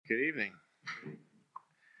Good evening.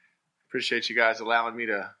 Appreciate you guys allowing me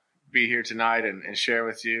to be here tonight and share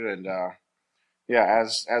with you. And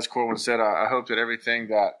as Corwin said, I hope that everything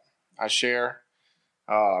that I share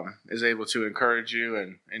is able to encourage you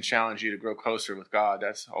and challenge you to grow closer with God.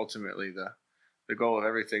 That's ultimately the goal of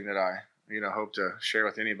everything that I hope to share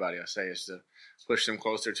with anybody. I say is to push them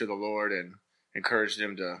closer to the Lord and encourage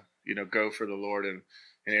them to go for the Lord in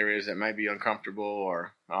areas that might be uncomfortable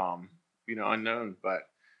or unknown, but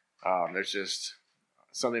there's just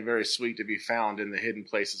something very sweet to be found in the hidden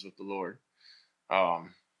places with the Lord. I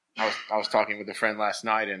was talking with a friend last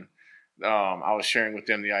night, and I was sharing with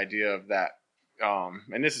them the idea of that.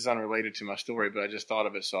 And this is unrelated to my story, but I just thought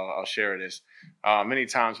of it, so I'll share it. Is many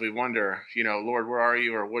times we wonder, Lord, where are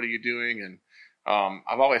you, or what are you doing? And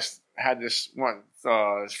I've always had this one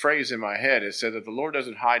phrase in my head. It said that the Lord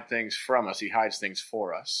doesn't hide things from us; He hides things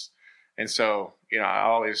for us. And so, I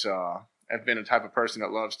always have been a type of person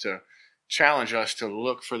that loves to challenge us to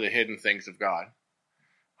look for the hidden things of God.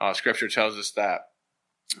 Scripture tells us that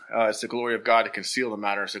it's the glory of God to conceal the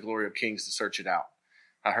matter. It's the glory of kings to search it out.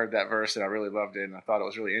 I heard that verse and I really loved it, and I thought it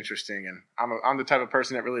was really interesting. And I'm the type of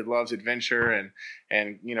person that really loves adventure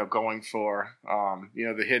and going for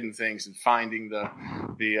the hidden things and finding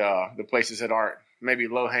the places that aren't maybe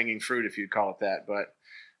low hanging fruit, if you'd call it that. But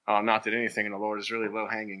not that anything in the Lord is really low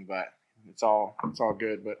hanging, but it's all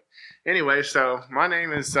good. But anyway, so my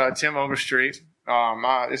name is Tim Overstreet.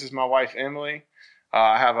 This is my wife Emily.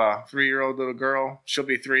 I have a 3-year-old little girl. She'll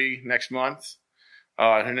be 3 next month.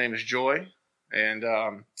 Her name is Joy. And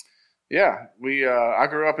I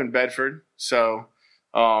grew up in Bedford, so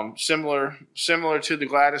similar to the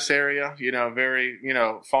Gladys area, very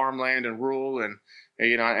farmland and rural, and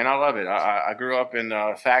I love it. I grew up in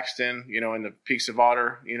Thaxton, in the Peaks of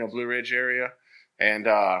Otter, Blue Ridge area, and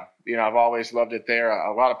I've always loved it there.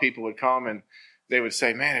 A lot of people would come and they would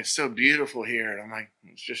say, "Man, it's so beautiful here," and I'm like,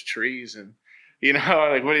 "It's just trees," and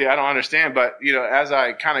like, what do you? I don't understand. But as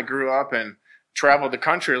I kind of grew up and traveled the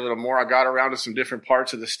country a little more, I got around to some different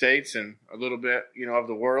parts of the states and a little bit, of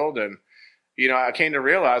the world. And, I came to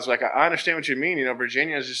realize, like, I understand what you mean.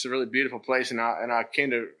 Virginia is just a really beautiful place. And I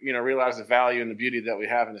came to, realize the value and the beauty that we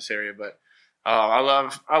have in this area. But, I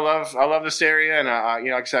love this area. And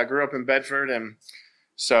like I said, I grew up in Bedford. And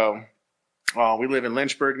so, we live in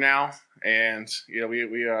Lynchburg now, and,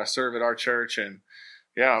 we serve at our church, and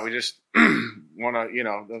we just want to,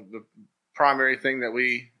 the primary thing that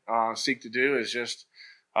we seek to do is just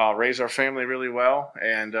raise our family really well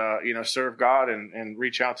and, serve God and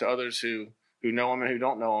reach out to others who know Him and who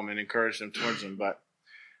don't know Him and encourage them towards Him. But,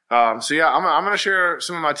 I'm going to share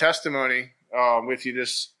some of my testimony with you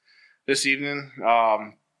this evening.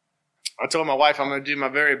 I told my wife I'm going to do my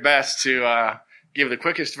very best to give the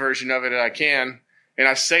quickest version of it that I can. And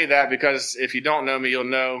I say that because if you don't know me, you'll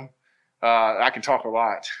know I can talk a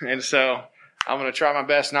lot. And so I'm going to try my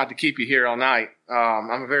best not to keep you here all night.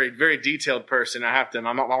 I'm a very, very detailed person. I have to.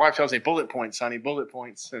 My wife tells me bullet points, honey, bullet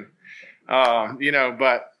points, and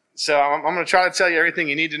But so I'm going to try to tell you everything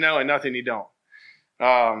you need to know and nothing you don't.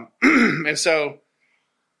 And so,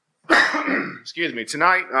 excuse me.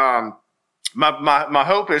 Tonight, my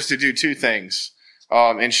hope is to do 2 things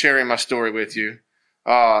in sharing my story with you.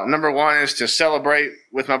 Number 1 is to celebrate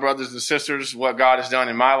with my brothers and sisters what God has done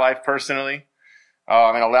in my life personally.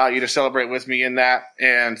 And allow you to celebrate with me in that.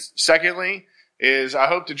 And secondly is I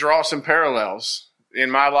hope to draw some parallels in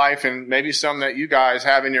my life and maybe some that you guys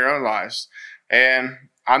have in your own lives. And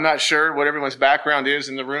I'm not sure what everyone's background is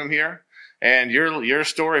in the room here. And your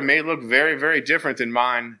story may look very, very different than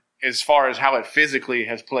mine as far as how it physically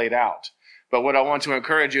has played out. But what I want to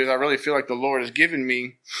encourage you is I really feel like the Lord has given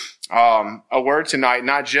me a word tonight,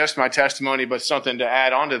 not just my testimony, but something to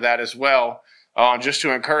add on to that as well. Just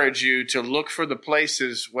to encourage you to look for the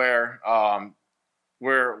places where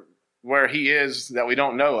He is that we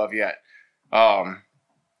don't know of yet. And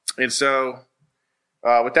so,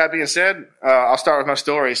 with that being said, I'll start with my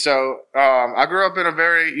story. So, I grew up in a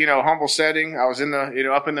very, humble setting. I was in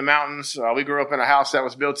the, up in the mountains. We grew up in a house that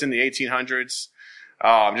was built in the 1800s.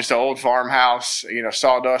 Just an old farmhouse,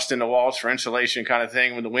 sawdust in the walls for insulation kind of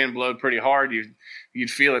thing. When the wind blowed pretty hard, you'd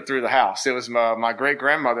feel it through the house. It was my great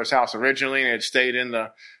grandmother's house originally, and it had stayed in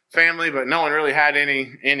the family, but no one really had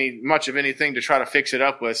much of anything to try to fix it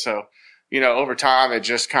up with. So, over time, it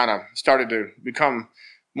just kind of started to become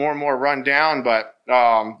more and more run down. But,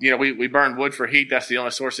 we burned wood for heat. That's the only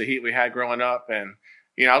source of heat we had growing up. And,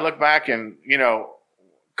 I look back and,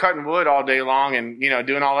 cutting wood all day long and,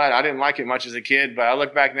 doing all that. I didn't like it much as a kid, but I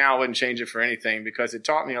look back now, I wouldn't change it for anything because it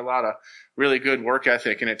taught me a lot of really good work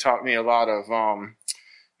ethic, and it taught me a lot of,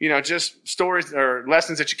 just stories or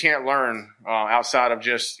lessons that you can't learn outside of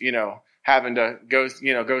just, having to go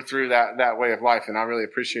through that way of life. And I really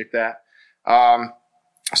appreciate that. And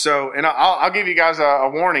I'll give you guys a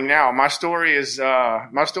warning now. My story is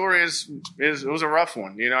it was a rough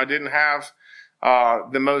one. I didn't have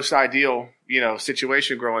the most ideal,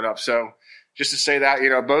 situation growing up. So just to say that,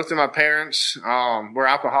 both of my parents were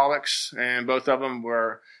alcoholics, and both of them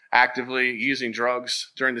were actively using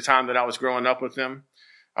drugs during the time that I was growing up with them.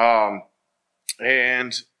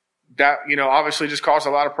 And that, obviously just caused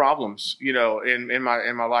a lot of problems, in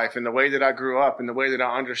my life. And the way that I grew up and the way that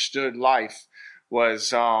I understood life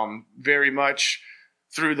was very much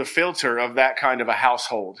through the filter of that kind of a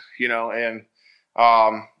household, and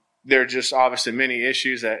there are just obviously many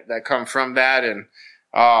issues that come from that. And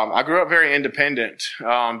I grew up very independent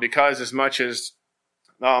because as much as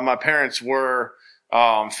my parents were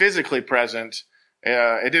physically present,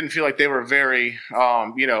 it didn't feel like they were very,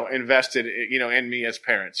 invested, in me as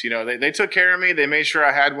parents. They took care of me. They made sure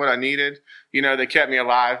I had what I needed. They kept me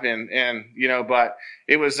alive, and but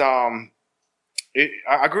it was,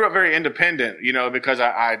 I grew up very independent, because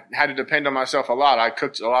I had to depend on myself a lot. I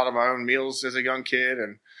cooked a lot of my own meals as a young kid,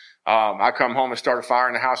 and I come home and start a fire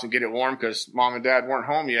in the house and get it warm because mom and dad weren't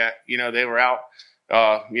home yet. They were out,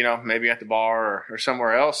 maybe at the bar or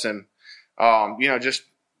somewhere else, and just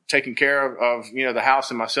taking care of the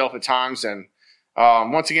house and myself at times. And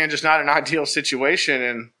once again, just not an ideal situation.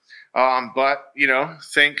 And but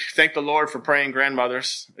thank the Lord for praying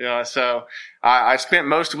grandmothers. So I spent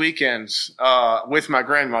most weekends with my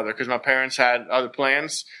grandmother because my parents had other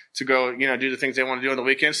plans to go, do the things they want to do on the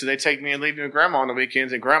weekends. So they take me and leave me with grandma on the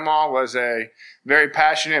weekends. And grandma was a very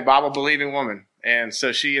passionate Bible believing woman. And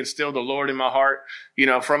so she instilled the Lord in my heart,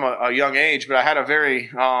 from a young age. But I had a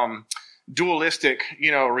very dualistic,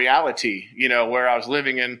 reality, where I was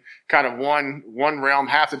living in kind of one realm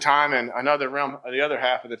half the time and another realm the other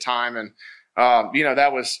half of the time. And,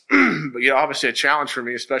 that was, obviously a challenge for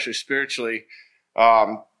me, especially spiritually.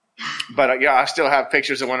 But I still have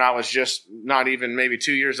pictures of when I was just not even maybe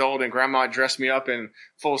 2 years old, and grandma dressed me up in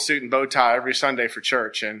full suit and bow tie every Sunday for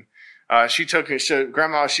church. And,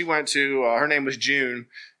 grandma, she went to, her name was June,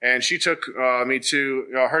 and she took, me to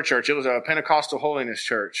her church. It was a Pentecostal holiness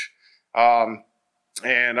church. And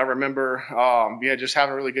I remember, just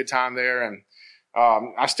having a really good time there. And,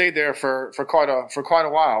 I stayed there for quite a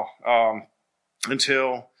while,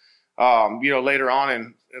 until, later on.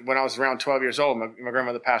 And when I was around 12 years old, my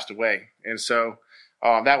grandmother passed away. And so,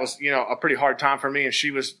 that was, a pretty hard time for me. And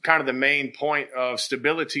she was kind of the main point of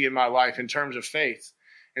stability in my life in terms of faith.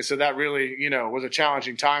 And so that really, was a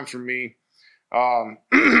challenging time for me.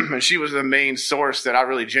 And she was the main source that I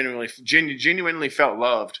really genuinely felt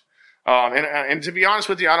loved. And to be honest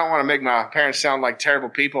with you, I don't want to make my parents sound like terrible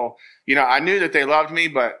people. I knew that they loved me,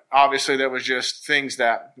 but obviously there was just things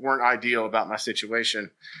that weren't ideal about my situation.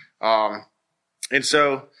 And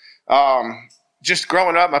so, just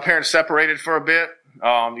growing up, my parents separated for a bit.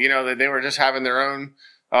 They were just having their own,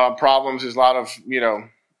 problems. There's a lot of,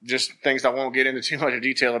 just things I won't get into too much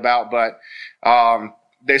detail about, but,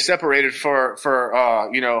 they separated for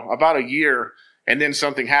about a year, and then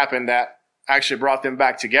something happened that actually brought them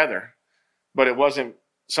back together. But it wasn't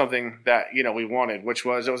something that, we wanted, which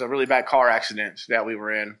was, it was a really bad car accident that we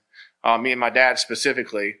were in, me and my dad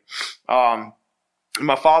specifically.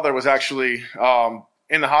 My father was actually,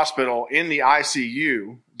 in the hospital, in the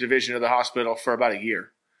ICU division of the hospital for about a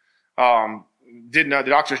year. The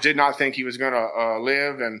doctors did not think he was going to,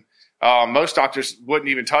 live. And, most doctors wouldn't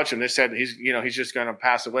even touch him. They said he's just going to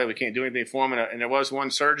pass away. We can't do anything for him. And there was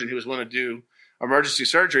one surgeon who was willing to do emergency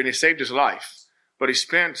surgery, and he saved his life. But he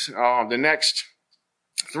spent the next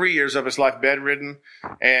 3 years of his life bedridden,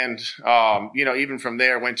 and even from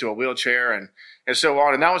there went to a wheelchair and so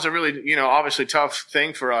on. And that was a really obviously tough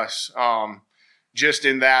thing for us. Just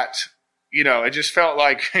in that it just felt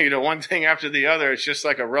like one thing after the other. It's just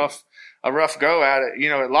like a rough go at it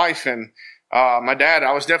at life. And my dad,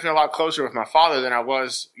 I was definitely a lot closer with my father than I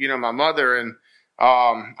was my mother, and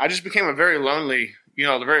I just became a very lonely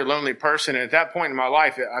person. And at that point in my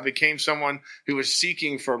life, I became someone who was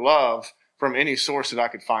seeking for love from any source that I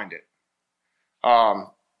could find it.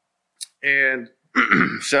 And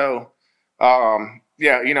so,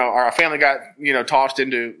 our family got, tossed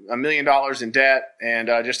into $1 million in debt, and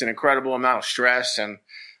just an incredible amount of stress, and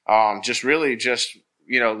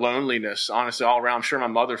loneliness, honestly, all around. I'm sure my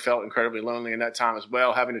mother felt incredibly lonely in that time as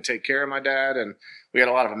well, having to take care of my dad. And we had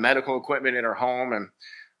a lot of medical equipment in our home.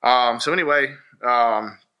 And so anyway,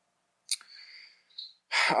 that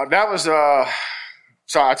was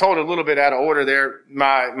so I told a little bit out of order there.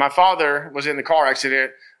 My father was in the car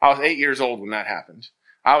accident. I was 8 years old when that happened.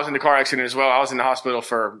 I was in the car accident as well. I was in the hospital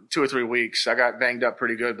for 2 or 3 weeks. I got banged up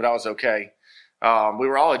pretty good, but I was okay. We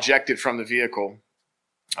were all ejected from the vehicle.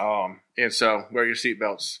 And so wear your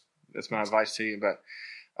seatbelts. That's my advice to you. But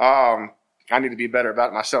I need to be better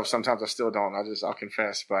about it myself. Sometimes I still don't. I'll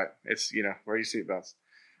confess, but it's, wear your seatbelts.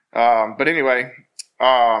 But anyway,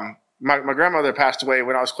 my grandmother passed away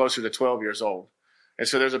when I was closer to 12 years old. And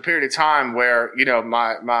so there's a period of time where,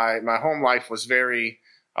 my home life was very,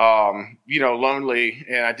 lonely,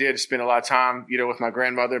 and I did spend a lot of time, with my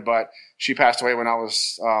grandmother, but she passed away when I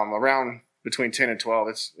was, around between 10 and 12.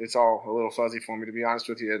 It's all a little fuzzy for me, to be honest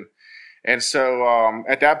with you. And so,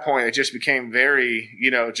 at that point, it just became very,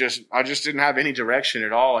 I just didn't have any direction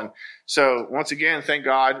at all. And so once again, thank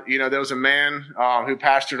God, there was a man, who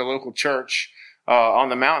pastored a local church, on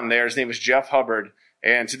the mountain there. His name was Jeff Hubbard.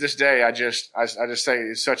 And to this day, I just say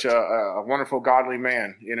he's such a wonderful, godly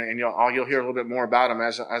man, and you'll hear a little bit more about him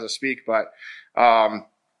as I speak. But,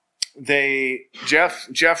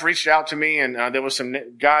 Jeff reached out to me, and, there was some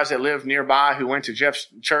guys that lived nearby who went to Jeff's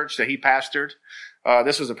church that he pastored.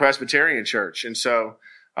 This was a Presbyterian church. And so,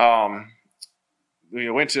 we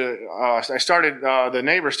went to, the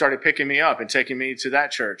neighbors started picking me up and taking me to that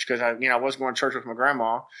church because I was going to church with my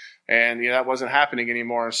grandma, and, that wasn't happening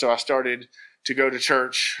anymore. And so I started to go to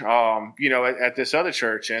church, at this other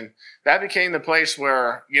church. And that became the place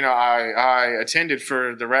where, I attended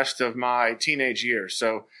for the rest of my teenage years.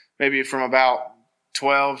 So maybe from about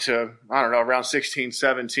 12 to, around 16,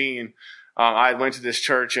 17, I went to this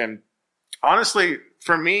church. And honestly,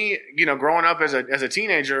 for me, growing up as a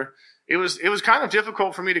teenager, it was kind of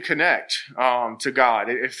difficult for me to connect, to God.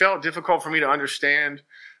 It felt difficult for me to understand,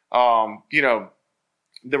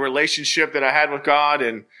 the relationship that I had with God,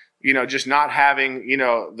 and, just not having,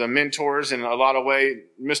 the mentors. In a lot of way,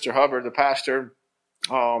 Mr. Hubbard, the pastor,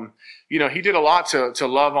 he did a lot to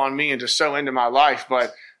love on me and to sow into my life,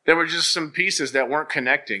 but there were just some pieces that weren't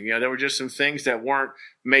connecting. There were just some things that weren't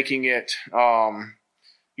making it,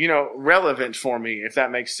 relevant for me, if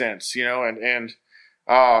that makes sense,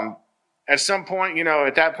 at some point,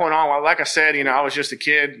 at that point on, like I said, I was just a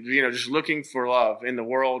kid, just looking for love in the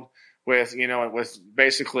world, with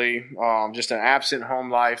basically, just an absent home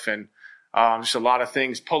life, and, just a lot of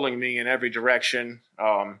things pulling me in every direction.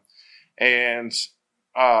 I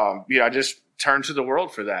just turned to the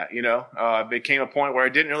world for that. It became a point where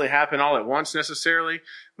it didn't really happen all at once necessarily,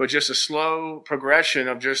 but just a slow progression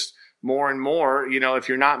of just more and more. If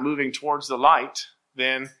you're not moving towards the light,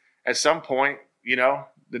 then at some point,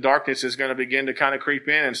 the darkness is going to begin to kind of creep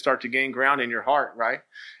in and start to gain ground in your heart. Right.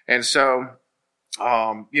 And so,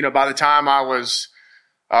 by the time I was,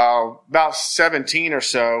 about 17 or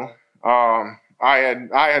so, I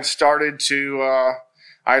had started to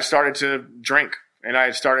drink, and I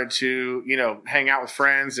had started to, hang out with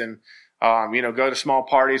friends and, go to small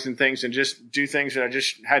parties and things, and just do things that I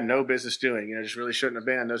just had no business doing. Just really shouldn't have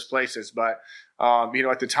been in those places. But, at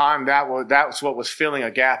the time that was what was filling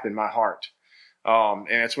a gap in my heart. And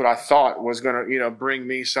it's what I thought was going to, bring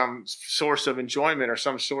me some source of enjoyment or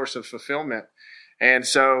some source of fulfillment. And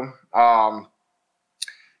so, I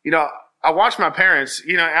watched my parents.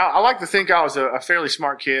 I like to think I was a fairly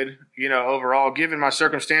smart kid, overall. Given my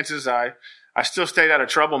circumstances, I still stayed out of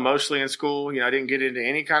trouble mostly in school. I didn't get into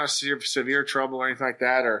any kind of severe trouble or anything like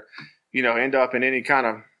that, or, end up in any kind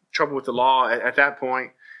of trouble with the law at that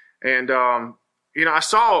point. And, I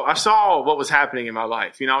saw what was happening in my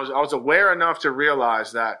life. I was aware enough to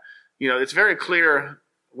realize that, it's very clear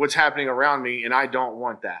what's happening around me, and I don't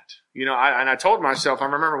want that. I told myself, I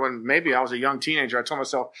remember when maybe I was a young teenager, I told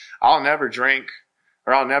myself, I'll never drink,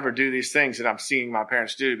 or I'll never do these things that I'm seeing my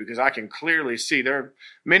parents do, because I can clearly see there are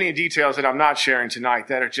many details that I'm not sharing tonight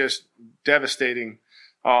that are just devastating,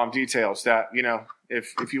 details that,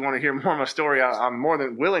 if you want to hear more of my story, I'm more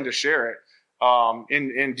than willing to share it,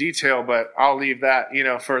 in detail, but I'll leave that,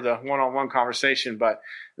 for the one-on-one conversation. But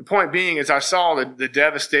the point being is I saw the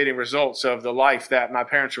devastating results of the life that my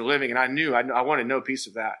parents were living, and I knew I wanted no piece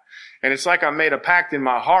of that. And it's like I made a pact in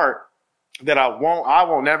my heart that I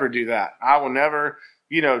will never do that. I will never,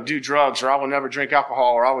 do drugs, or I will never drink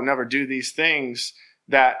alcohol, or I will never do these things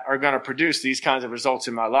that are going to produce these kinds of results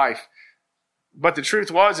in my life. But the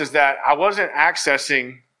truth is that I wasn't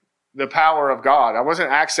accessing the power of God. I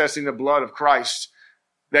wasn't accessing the blood of Christ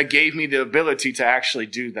that gave me the ability to actually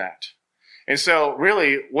do that. And so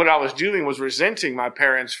really what I was doing was resenting my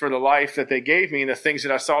parents for the life that they gave me and the things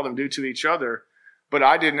that I saw them do to each other. But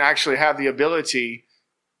I didn't actually have the ability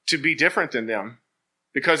to be different than them,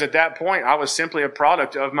 because at that point I was simply a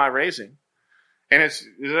product of my raising. And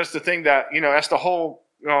that's the thing that, that's the whole,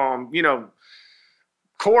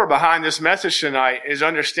 core behind this message tonight, is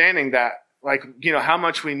understanding that how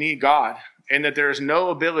much we need God, and that there is no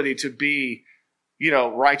ability to be,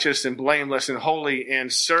 righteous and blameless and holy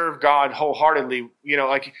and serve God wholeheartedly,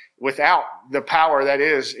 without the power that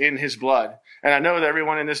is in his blood. And I know that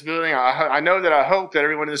everyone in this building, I hope that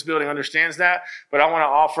everyone in this building understands that, but I want to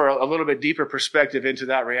offer a little bit deeper perspective into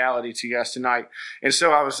that reality to you guys tonight. And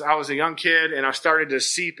so I was a young kid, and I started to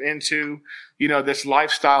seep into, this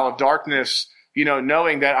lifestyle of darkness,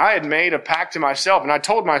 knowing that I had made a pact to myself, and I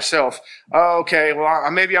told myself, oh, okay, well,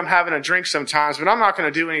 maybe I'm having a drink sometimes, but I'm not going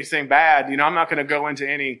to do anything bad. I'm not going to go into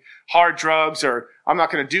any hard drugs, or I'm not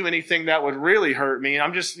going to do anything that would really hurt me.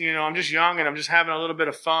 I'm just young, and I'm just having a little bit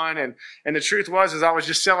of fun. And the truth is I was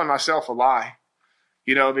just selling myself a lie,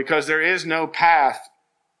 because there is no path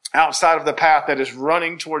outside of the path that is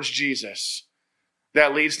running towards Jesus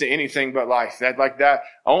that leads to anything but life. That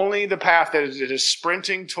only the path that is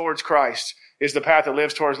sprinting towards Christ is the path that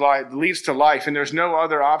leads to life. And there's no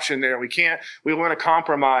other option there. We want to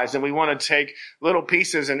compromise, and we want to take little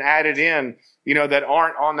pieces and add it in, that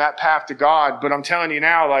aren't on that path to God. But I'm telling you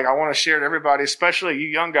now, I want to share to everybody, especially you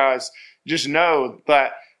young guys, just know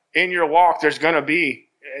that in your walk, there's going to be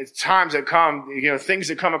times that come, things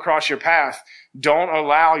that come across your path. Don't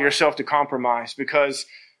allow yourself to compromise, because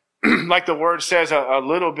like the word says, a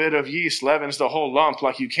little bit of yeast leavens the whole lump.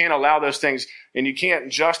 You can't allow those things, and you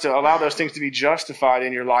can't just allow those things to be justified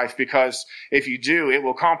in your life, because if you do, it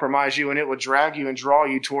will compromise you, and it will drag you and draw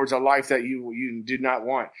you towards a life that you did not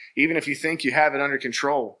want. Even if you think you have it under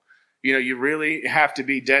control, you really have to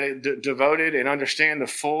be devoted and understand the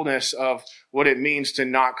fullness of what it means to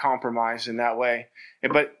not compromise in that way.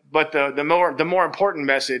 But the more important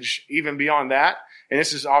message, even beyond that, and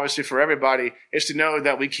this is obviously for everybody, is to know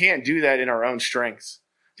that we can't do that in our own strength.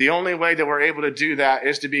 The only way that we're able to do that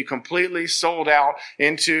is to be completely sold out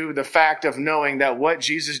into the fact of knowing that what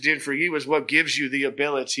Jesus did for you is what gives you the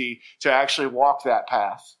ability to actually walk that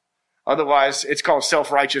path. Otherwise, it's called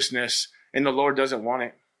self-righteousness, and the Lord doesn't want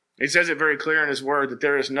it. He says it very clear in his word that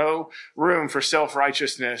there is no room for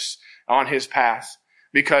self-righteousness on his path,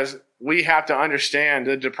 because we have to understand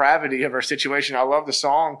the depravity of our situation. I love the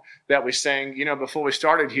song that we sang, before we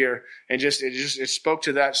started here, and it spoke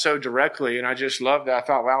to that so directly. And I just loved that. I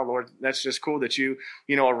thought, wow, Lord, that's just cool that you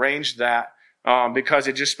arranged that, because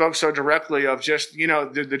it just spoke so directly of just,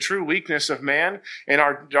 the true weakness of man, and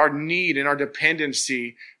our need and our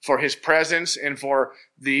dependency for his presence and for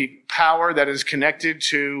the power that is connected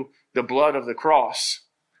to the blood of the cross.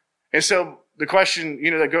 And so the question,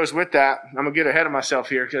 that goes with that, I'm going to get ahead of myself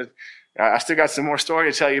here because I still got some more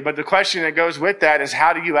story to tell you. But the question that goes with that is,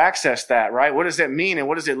 how do you access that, right? What does that mean? And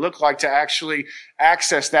what does it look like to actually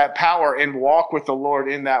access that power and walk with the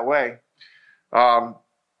Lord in that way? I'll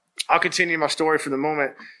continue my story for the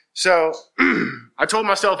moment. So I told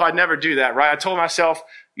myself I'd never do that, right? I told myself,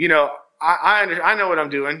 I know what I'm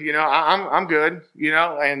doing. I'm good,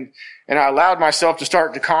 and I allowed myself to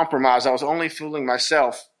start to compromise. I was only fooling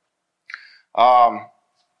myself.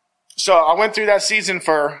 So I went through that season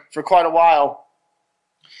for quite a while,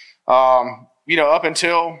 up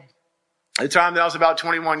until the time that I was about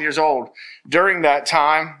 21 years old. During that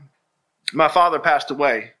time, my father passed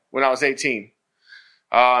away when I was 18.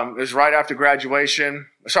 It was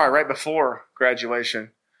right before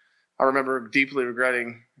graduation. I remember deeply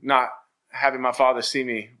regretting not having my father see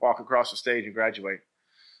me walk across the stage and graduate.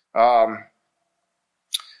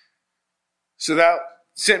 So that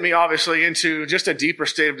sent me obviously into just a deeper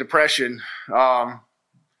state of depression.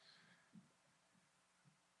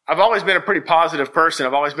 I've always been a pretty positive person.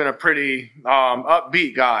 I've always been a pretty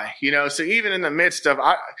upbeat guy, so even in the midst of,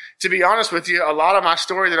 to be honest with you, a lot of my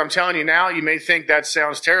story that I'm telling you now, you may think that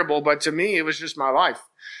sounds terrible, but to me, it was just my life.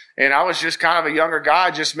 And I was just kind of a younger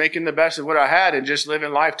guy, just making the best of what I had and just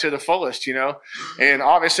living life to the fullest, and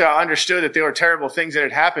obviously I understood that there were terrible things that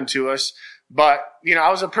had happened to us. But, I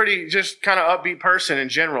was a pretty just kind of upbeat person in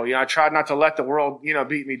general. I tried not to let the world,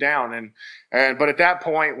 beat me down. But at that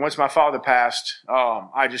point, once my father passed,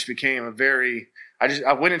 I just became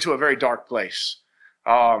I went into a very dark place.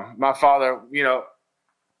 My father,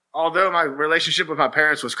 although my relationship with my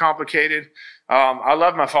parents was complicated, I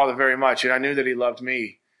loved my father very much, and I knew that he loved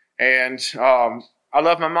me. And, I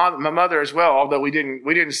loved my mother as well, although we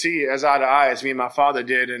didn't see as eye to eye as me and my father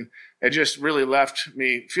did. And it just really left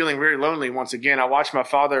me feeling very lonely once again. I watched my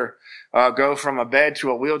father go from a bed to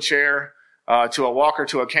a wheelchair, to a walker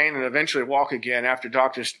to a cane, and eventually walk again after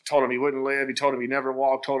doctors told him he wouldn't live. He told him he'd never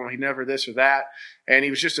walk, told him he'd never this or that. And he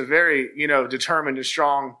was just a very, determined and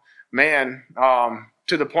strong man,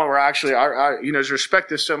 to the point where actually I respect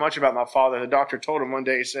this so much about my father. The doctor told him one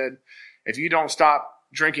day, he said, if you don't stop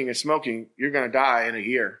drinking and smoking, you're going to die in a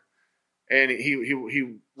year. and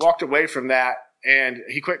he walked away from that, and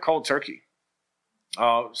he quit cold turkey.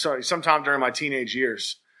 So sometime during my teenage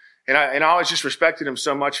years, and I always just respected him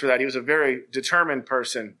so much for that. He was a very determined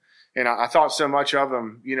person, and I thought so much of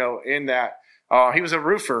him, in that. He was a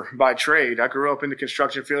roofer by trade. I grew up in the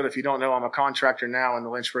construction field. If you don't know, I'm a contractor now in the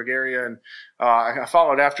Lynchburg area, and I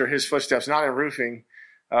followed after his footsteps, not in roofing,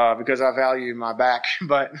 because I value my back,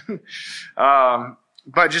 but in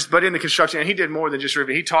the construction. And he did more than just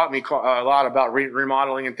roofing. He taught me a lot about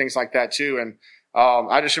remodeling and things like that too. And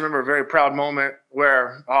I just remember a very proud moment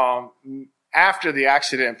where after the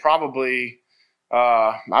accident, probably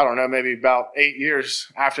I don't know, maybe about 8 years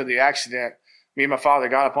after the accident, me and my father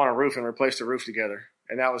got up on a roof and replaced the roof together.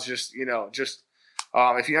 And that was just,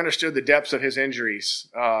 if you understood the depths of his injuries,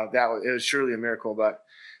 it was truly a miracle. But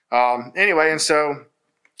anyway, and so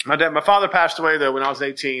my father passed away though when I was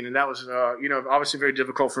 18, and that was, obviously very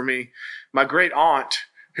difficult for me. My great aunt,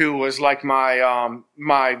 who was like my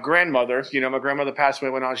grandmother, my grandmother passed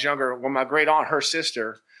away when I was younger. Well, my great aunt, her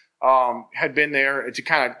sister, had been there to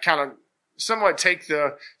kind of somewhat take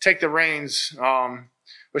the reins,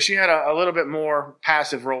 but she had a little bit more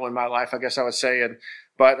passive role in my life, I guess I would say.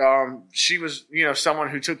 But she was, someone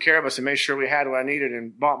who took care of us and made sure we had what I needed,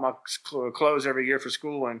 and bought my clothes every year for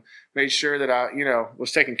school, and made sure that I,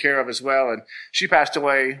 was taken care of as well. And she passed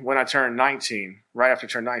away when I turned 19, right after I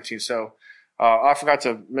turned 19. So I forgot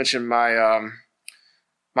to mention my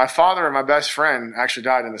father and my best friend actually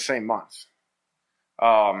died in the same month.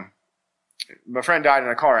 My friend died in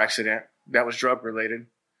a car accident that was drug related.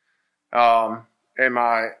 And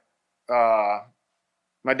my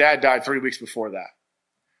dad died 3 weeks before that.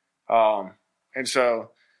 And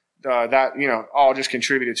so that, all just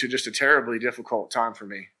contributed to just a terribly difficult time for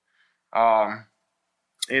me.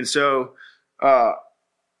 And so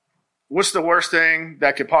what's the worst thing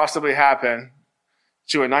that could possibly happen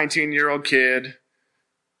to a 19-year-old kid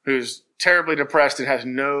who's terribly depressed and has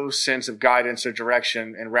no sense of guidance or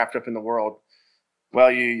direction and wrapped up in the world?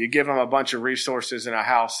 Well, you give him a bunch of resources and a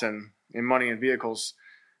house and money and vehicles.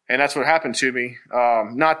 And that's what happened to me.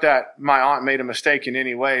 Not that my aunt made a mistake in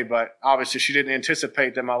any way, but obviously she didn't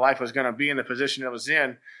anticipate that my life was going to be in the position it was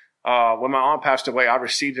in. When my aunt passed away, I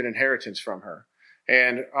received an inheritance from her.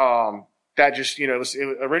 And that just,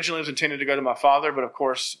 originally was intended to go to my father, but of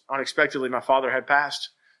course, unexpectedly, my father had passed,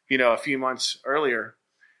 a few months earlier.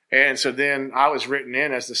 And so then I was written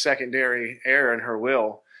in as the secondary heir in her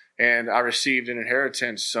will. And I received an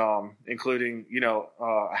inheritance, including,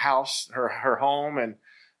 a house, her home, and,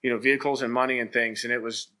 vehicles and money and things. And it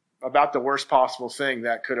was about the worst possible thing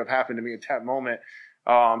that could have happened to me at that moment,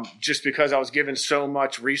 just because I was given so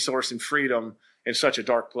much resource and freedom in such a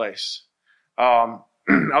dark place. I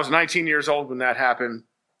was 19 years old when that happened.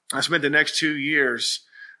 I spent the next 2 years,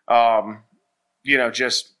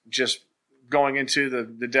 just going into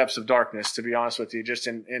the depths of darkness, to be honest with you, just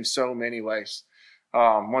in so many ways.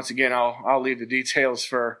 Once again, I'll leave the details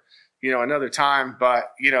for, another time,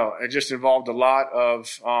 but, it just involved a lot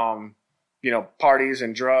of, parties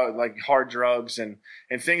and hard drugs and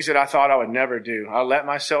things that I thought I would never do. I let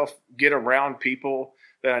myself get around people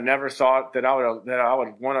that I never thought that I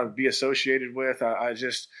would want to be associated with. I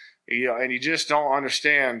just, and you just don't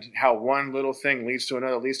understand how one little thing leads to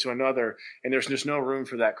another. And there's just no room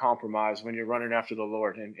for that compromise when you're running after the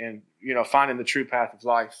Lord and finding the true path of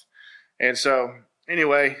life. And so,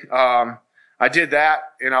 anyway, I did that,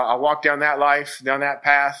 and I walked down that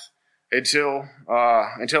path until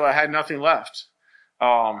I had nothing left.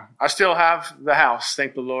 I still have the house,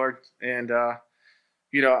 thank the Lord, and I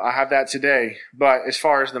have that today. But as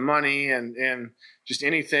far as the money and just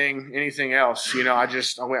anything else,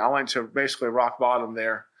 I went to basically rock bottom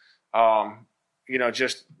there.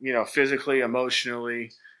 Physically,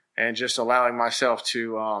 emotionally, and just allowing myself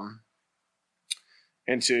to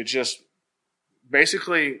just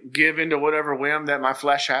basically give into whatever whim that my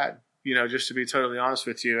flesh had, just to be totally honest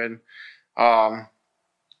with you. And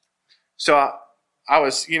so I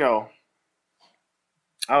was in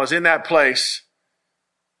that place,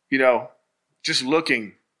 just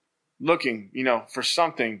looking, for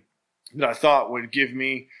something that I thought would give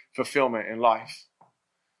me fulfillment in life.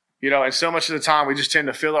 And so much of the time we just tend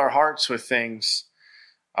to fill our hearts with things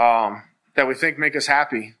that we think make us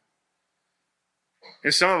happy.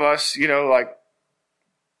 And some of us,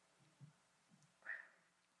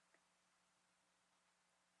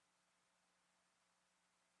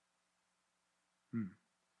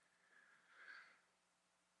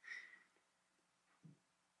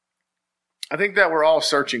 I think that we're all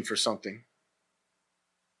searching for something.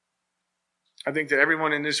 I think that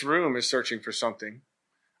everyone in this room is searching for something.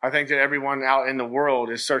 I think that everyone out in the world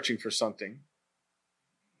is searching for something.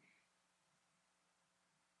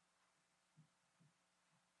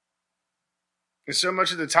 And so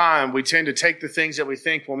much of the time, we tend to take the things that we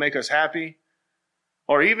think will make us happy,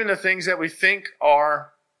 or even the things that we think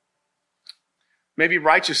are maybe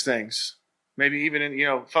righteous things. Maybe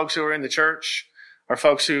even folks who are in the church, or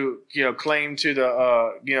folks who claim to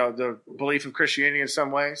the belief of Christianity in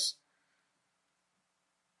some ways.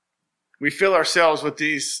 We fill ourselves with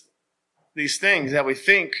these things that we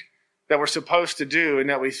think that we're supposed to do, and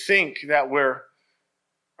that we think that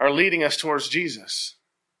are leading us towards Jesus.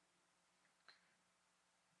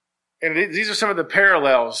 And these are some of the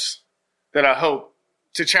parallels that I hope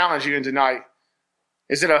to challenge you in tonight.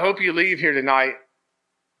 Is that I hope you leave here tonight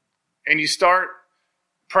and you start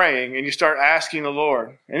praying and you start asking the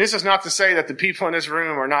Lord. And this is not to say that the people in this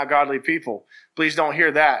room are not godly people. Please don't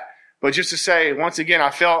hear that. But just to say, once again, I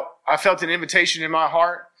felt an invitation in my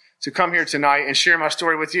heart to come here tonight and share my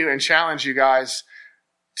story with you and challenge you guys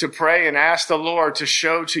to pray and ask the Lord to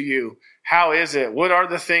show to you, how is it? What are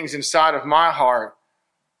the things inside of my heart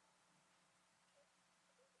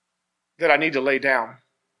that I need to lay down?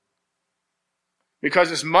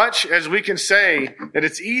 Because as much as we can say that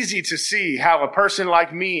it's easy to see how a person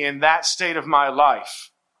like me in that state of my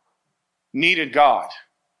life needed God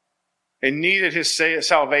and needed his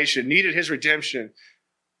salvation, needed his redemption,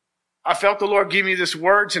 I felt the Lord give me this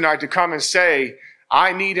word tonight to come and say,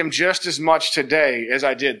 I need him just as much today as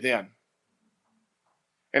I did then.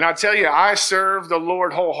 And I tell you, I serve the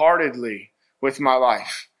Lord wholeheartedly with my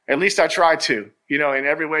life. At least I try to, in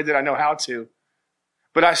every way that I know how to.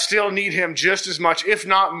 But I still need him just as much, if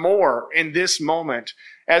not more, in this moment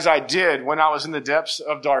as I did when I was in the depths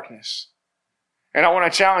of darkness. And I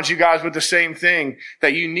want to challenge you guys with the same thing,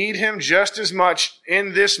 that you need him just as much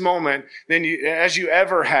in this moment as you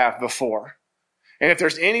ever have before. And if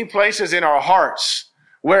there's any places in our hearts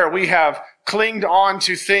where we have clinged on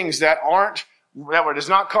to things that is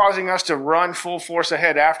not causing us to run full force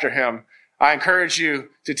ahead after him, I encourage you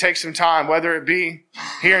to take some time, whether it be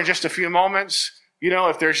here in just a few moments,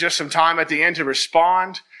 if there's just some time at the end to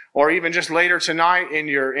respond, or even just later tonight in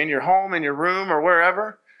your home, in your room, or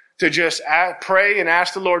wherever, to just pray and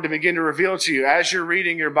ask the Lord to begin to reveal to you as you're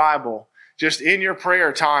reading your Bible, just in your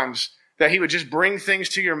prayer times, that he would just bring things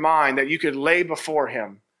to your mind that you could lay before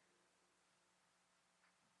him.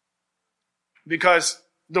 Because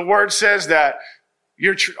the word says that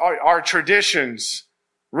our traditions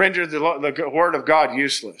render the word of God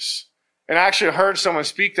useless. And I actually heard someone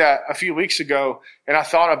speak that a few weeks ago, and I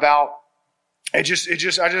thought about I just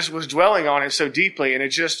was dwelling on it so deeply, and it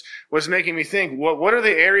just was making me think, what are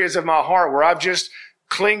the areas of my heart where I've just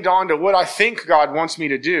clinged on to what I think God wants me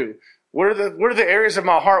to do? What are the areas of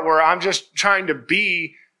my heart where I'm just trying to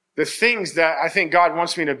be the things that I think God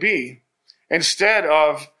wants me to be, instead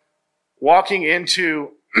of walking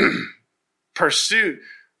into pursuit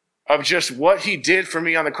of just what he did for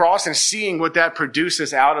me on the cross and seeing what that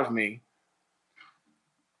produces out of me?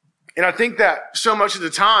 And I think that so much of the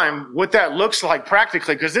time, what that looks like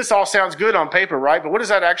practically, because this all sounds good on paper, right? But what does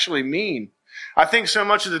that actually mean? I think so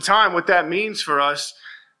much of the time, what that means for us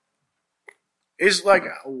is like,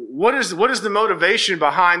 what is the motivation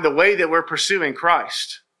behind the way that we're pursuing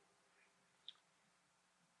Christ?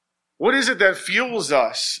 What is it that fuels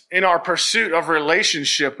us in our pursuit of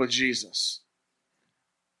relationship with Jesus?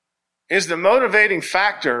 Is the motivating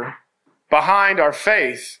factor behind our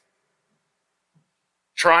faith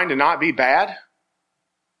trying to not be bad?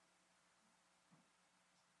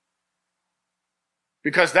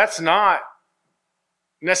 Because that's not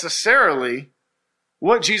necessarily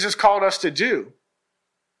what Jesus called us to do.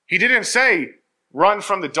 He didn't say, run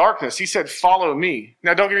from the darkness. He said, follow me.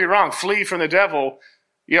 Now, don't get me wrong, flee from the devil,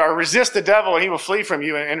 or resist the devil and he will flee from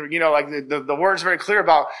you. And like the word's very clear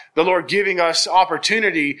about the Lord giving us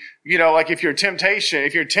opportunity. Like if you're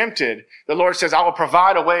tempted, the Lord says, I will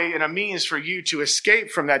provide a way and a means for you to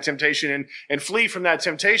escape from that temptation and flee from that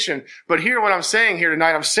temptation. But here, what I'm saying here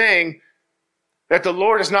tonight, I'm saying that the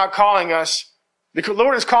Lord is not calling us, the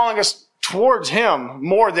Lord is calling us towards him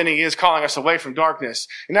more than he is calling us away from darkness.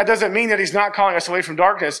 And that doesn't mean that he's not calling us away from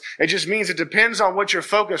darkness. It just means it depends on what you're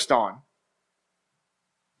focused on.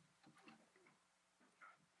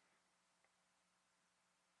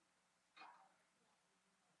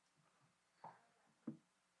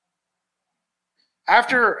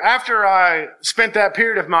 After I spent that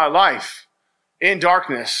period of my life in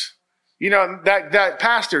darkness, that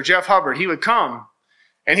pastor, Jeff Hubbard, he would come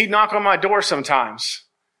and he'd knock on my door sometimes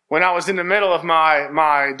when I was in the middle of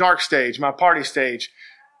my dark stage, my party stage.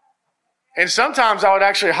 And sometimes I would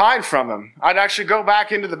actually hide from him. I'd actually go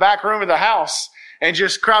back into the back room of the house and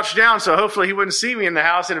just crouch down so hopefully he wouldn't see me in the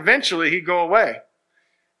house, and eventually he'd go away.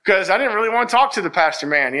 Because I didn't really want to talk to the pastor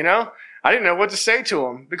man, I didn't know what to say to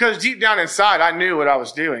him because deep down inside, I knew what I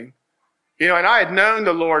was doing. And I had known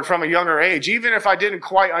the Lord from a younger age, even if I didn't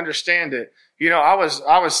quite understand it. I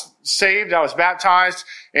was saved, I was baptized,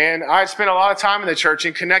 and I had spent a lot of time in the church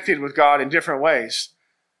and connected with God in different ways.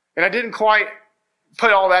 And I didn't quite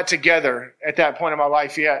put all that together at that point in my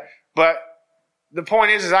life yet. But the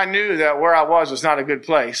point is I knew that where I was not a good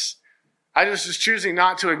place. I just was choosing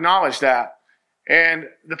not to acknowledge that. And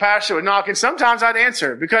the pastor would knock, and sometimes I'd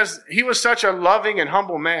answer because he was such a loving and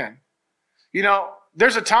humble man.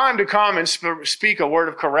 There's a time to come and speak a word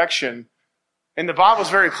of correction. And the Bible's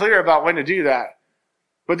very clear about when to do that.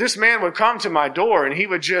 But this man would come to my door and he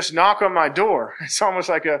would just knock on my door. It's almost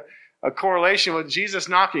like a correlation with Jesus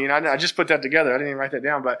knocking. And I just put that together. I didn't even write that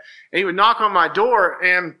down. But he would knock on my door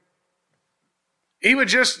and he would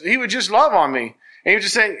just love on me. And he would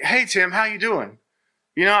just say, "Hey, Tim, how you doing?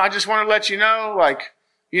 I just want to let you know,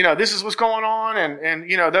 this is what's going on. And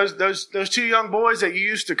those two young boys that you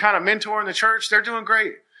used to kind of mentor in the church, they're doing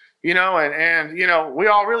great. We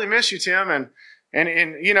all really miss you, Tim. And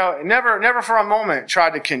never for a moment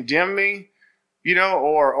tried to condemn me,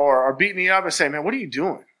 or beat me up and say, "Man, what are you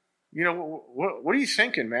doing? What are you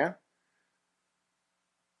thinking, man?"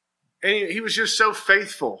 And he was just so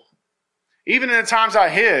faithful. Even in the times I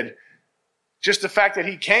hid, just the fact that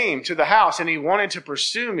he came to the house and he wanted to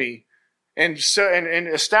pursue me and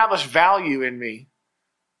establish value in me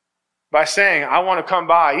by saying, "I want to come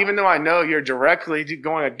by, even though I know you're directly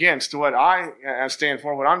going against what I stand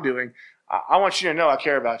for, what I'm doing. I want you to know I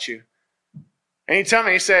care about you." And he tell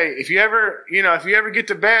me, he say, if you ever get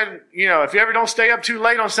to bed, if you ever don't stay up too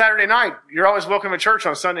late on Saturday night, you're always welcome to church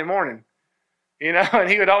on Sunday morning. And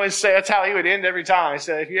he would always say, that's how he would end every time. He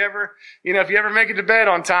said, if you ever make it to bed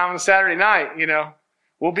on time on Saturday night,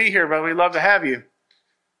 we'll be here, but we'd love to have you.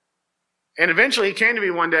 And eventually he came to me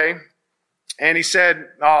one day and he said,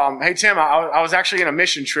 "Hey, Tim, I was actually in a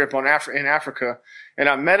mission trip in Africa, and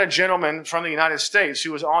I met a gentleman from the United States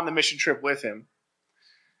who was on the mission trip with him.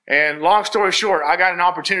 And long story short, I got an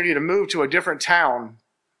opportunity to move to a different town.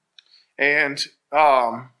 And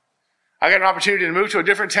I got an opportunity to move to a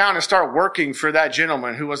different town and start working for that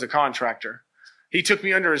gentleman who was a contractor. He took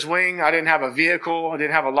me under his wing. I didn't have a vehicle. I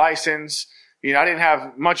didn't have a license. I didn't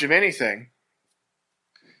have much of anything.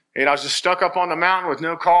 And I was just stuck up on the mountain with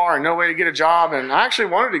no car and no way to get a job. And I actually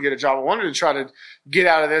wanted to get a job. I wanted to try to get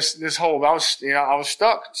out of this hole. I was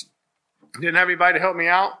stuck. Didn't have anybody to help me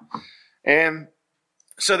out. And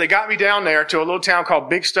so they got me down there to a little town called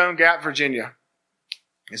Big Stone Gap, Virginia.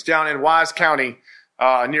 It's down in Wise County,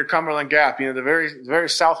 near Cumberland Gap, the very, very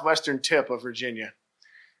southwestern tip of Virginia.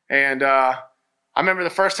 And I remember the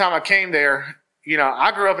first time I came there,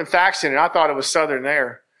 I grew up in Thaxton and I thought it was southern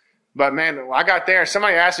there. But man, I got there and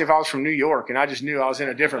somebody asked me if I was from New York, and I just knew I was in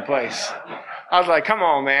a different place. I was like, come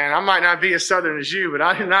on, man. I might not be as southern as you, but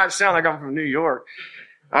I do not sound like I'm from New York.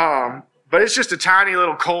 But it's just a tiny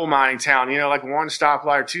little coal mining town, like one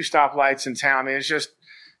stoplight or two stoplights in town. I mean, it's just,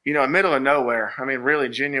 middle of nowhere. I mean, really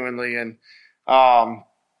genuinely. And, I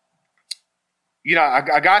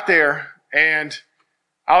got there and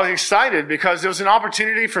I was excited because there was an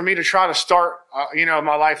opportunity for me to try to start,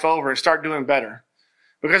 my life over and start doing better.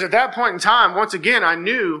 Because at that point in time, once again, I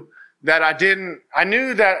knew that I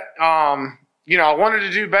wanted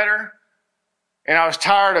to do better. And I was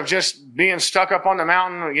tired of just being stuck up on the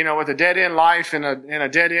mountain, with a dead end life and a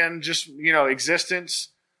dead end, existence.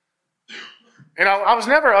 And I was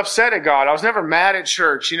never upset at God. I was never mad at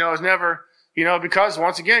church. I was never, because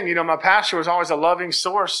once again, my pastor was always a loving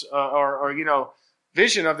source, or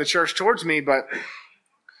vision of the church towards me. But,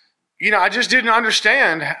 I just didn't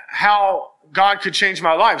understand how God could change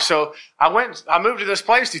my life. So I moved to this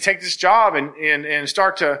place to take this job and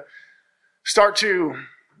start to,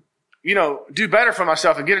 do better for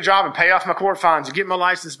myself and get a job and pay off my court fines and get my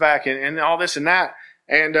license back and all this and that.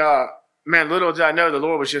 And, man, little did I know the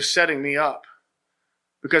Lord was just setting me up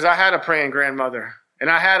because I had a praying grandmother and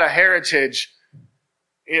I had a heritage,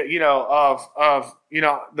 the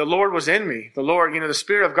Lord was in me. The Lord, the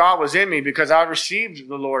Spirit of God was in me because I received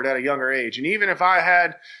the Lord at a younger age. And even if I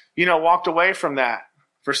had, walked away from that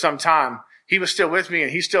for some time, He was still with me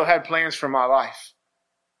and He still had plans for my life.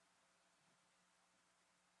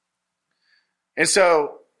 And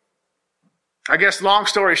so, I guess long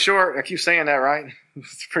story short, I keep saying that, right?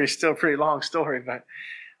 It's still a pretty long story, but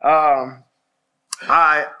I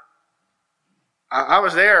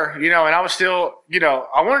was there, and I was still,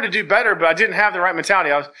 I wanted to do better, but I didn't have the right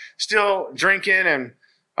mentality. I was still drinking and,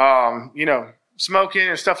 smoking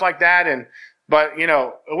and stuff like that. But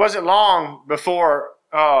it wasn't long before,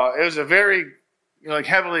 it was a very,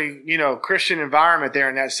 heavily, Christian environment there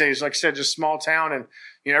in that city. It's like I said, just small town. And,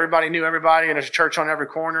 Everybody knew everybody, and there's a church on every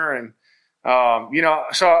corner. And, I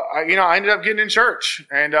ended up getting in church.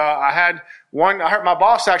 And I heard my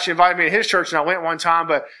boss actually invited me to his church, and I went one time.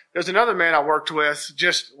 But there's another man I worked with.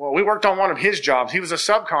 We worked on one of his jobs. He was a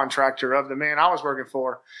subcontractor of the man I was working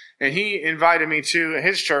for. And he invited me to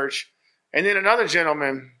his church. And then another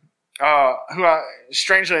gentleman,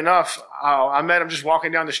 strangely enough, I met him just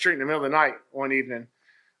walking down the street in the middle of the night one evening.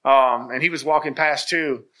 And he was walking past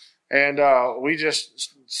too. And we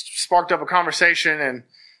just sparked up a conversation, and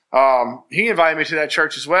he invited me to that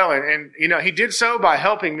church as well. And he did so by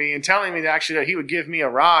helping me and telling me that he would give me a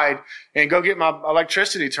ride and go get my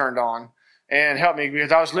electricity turned on and help me,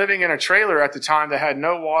 because I was living in a trailer at the time that had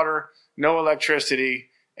no water, no electricity,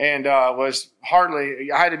 and I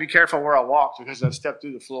had to be careful where I walked because I'd step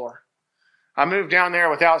through the floor. I moved down there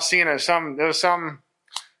without seeing there was some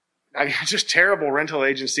just terrible rental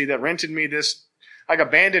agency that rented me this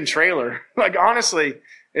abandoned trailer. Honestly,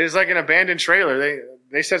 it was like an abandoned trailer.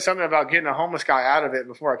 They said something about getting a homeless guy out of it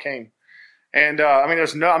before I came. And I'm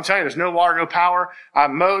telling you, there's no water, no power. I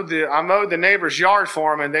mowed the neighbor's yard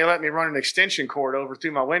for them, and they let me run an extension cord over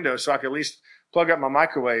through my window so I could at least plug up my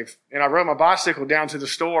microwave. And I rode my bicycle down to the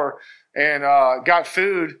store and got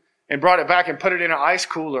food and brought it back and put it in an ice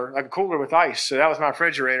cooler, like a cooler with ice. So that was my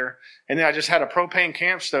refrigerator. And then I just had a propane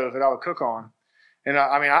camp stove that I would cook on. And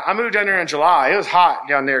I moved down there in July. It was hot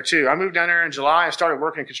down there too. I moved down there in July and started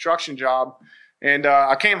working a construction job. And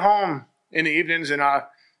I came home in the evenings, and I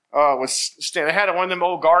they had one of them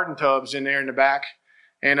old garden tubs in there in the back.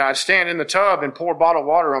 And I'd stand in the tub and pour bottled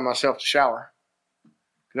water on myself to shower.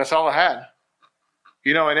 That's all I had.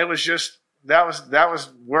 And it was just, that was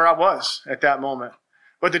where I was at that moment.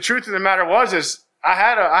 But the truth of the matter is I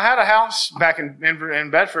had a house back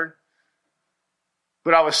in Bedford,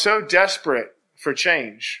 but I was so desperate for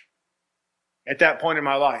change at that point in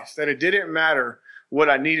my life that it didn't matter what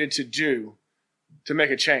I needed to do to make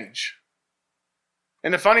a change.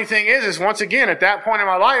 And the funny thing is once again, at that point in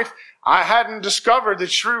my life, I hadn't discovered the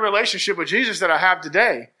true relationship with Jesus that I have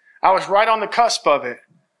today. I was right on the cusp of it.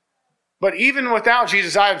 But even without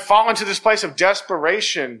Jesus, I had fallen to this place of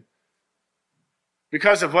desperation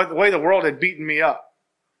because of the way the world had beaten me up.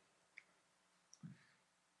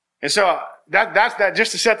 And so that's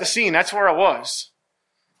just to set the scene. That's where I was.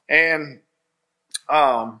 And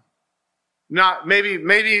I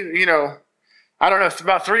don't know,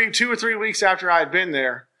 about 2 or 3 weeks after I had been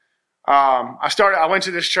there, I went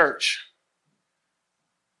to this church.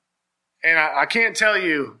 And I can't tell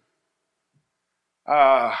you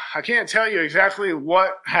exactly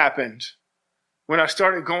what happened when I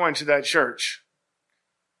started going to that church,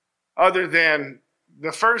 other than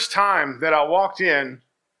the first time that I walked in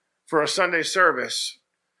for a Sunday service.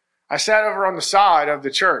 I sat over on the side of the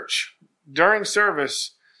church during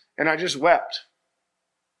service, and I just wept.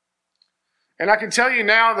 And I can tell you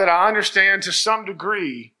now that I understand to some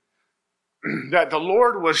degree that the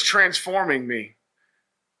Lord was transforming me.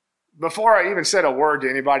 Before I even said a word to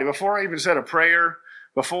anybody, before I even said a prayer,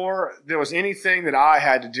 before there was anything that I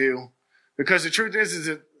had to do. Because the truth is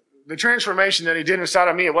that the transformation that he did inside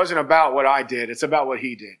of me, it wasn't about what I did. It's about what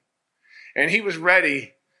he did. And he was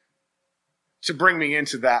ready to bring me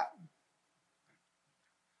into that.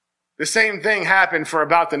 The same thing happened for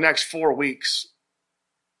about the next 4 weeks.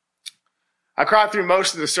 I cried through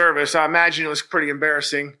most of the service. I imagine it was pretty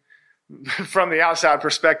embarrassing from the outside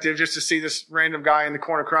perspective just to see this random guy in the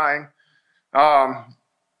corner crying. But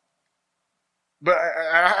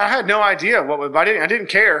I had no idea I didn't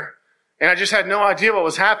care. And I just had no idea what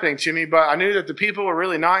was happening to me, but I knew that the people were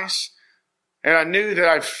really nice. And I knew that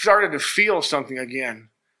I started to feel something again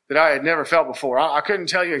that I had never felt before. I couldn't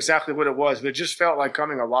tell you exactly what it was, but it just felt like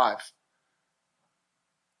coming alive.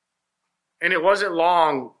 And it wasn't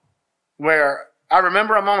long where I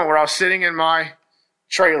remember a moment where I was sitting in my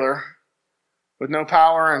trailer with no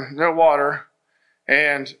power and no water.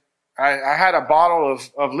 And I had a bottle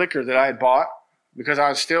of liquor that I had bought because I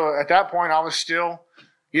was still, at that point, I was still,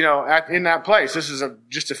 in that place. This is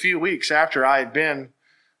just a few weeks after I had been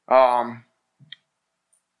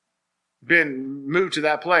moved to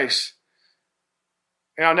that place.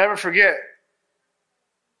 And I'll never forget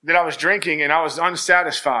that I was drinking and I was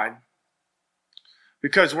unsatisfied.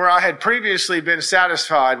 Because where I had previously been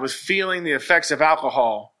satisfied with feeling the effects of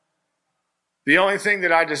alcohol, the only thing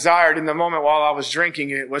that I desired in the moment while I was drinking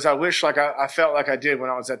it was I wished I felt like I did when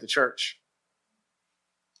I was at the church.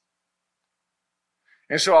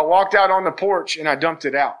 And so I walked out on the porch and I dumped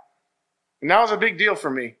it out. And that was a big deal for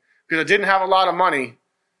me because I didn't have a lot of money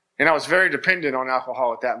and I was very dependent on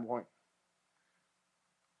alcohol at that point.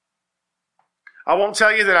 I won't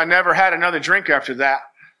tell you that I never had another drink after that.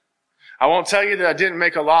 I won't tell you that I didn't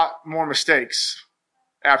make a lot more mistakes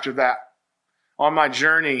after that on my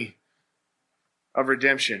journey of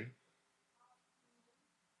redemption.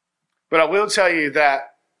 But I will tell you that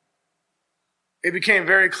it became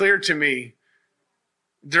very clear to me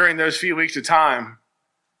during those few weeks of time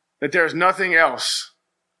that there's nothing else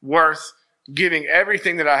worth giving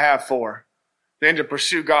everything that I have for than to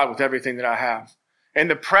pursue God with everything that I have.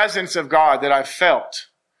 And the presence of God that I felt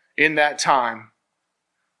in that time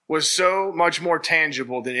was so much more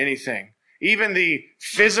tangible than anything. Even the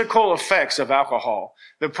physical effects of alcohol,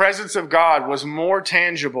 the presence of God was more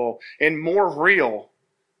tangible and more real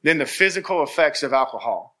than the physical effects of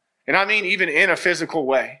alcohol. And I mean even in a physical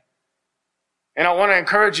way. And I want to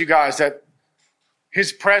encourage you guys that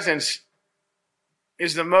his presence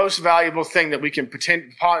is the most valuable thing that we can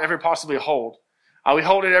ever possibly hold. We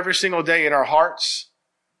hold it every single day in our hearts.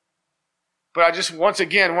 But I just once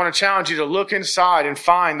again want to challenge you to look inside and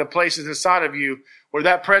find the places inside of you where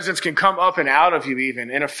that presence can come up and out of you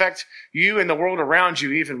even and affect you and the world around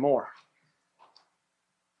you even more.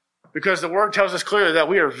 Because the word tells us clearly that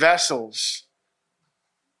we are vessels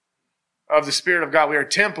of the Spirit of God. We are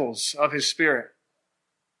temples of his Spirit.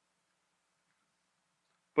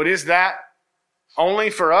 But is that only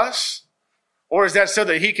for us? Or is that so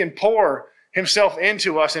that he can pour himself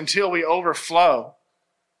into us until we overflow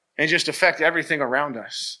and just affect everything around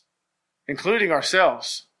us, including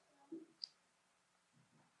ourselves?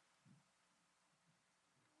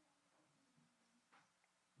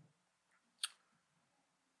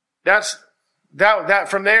 That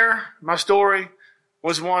from there, my story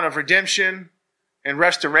was one of redemption and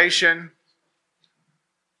restoration,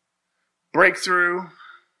 breakthrough,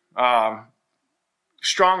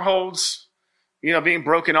 strongholds, being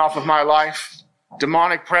broken off of my life,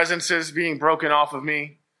 demonic presences being broken off of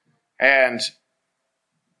me, and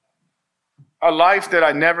a life that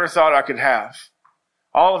I never thought I could have.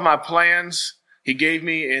 All of my plans, he gave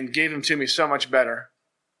me and gave them to me so much better.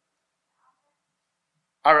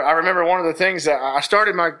 I remember one of the things that I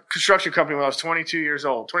started my construction company when I was 23 years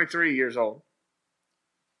old.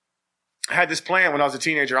 I had this plan when I was a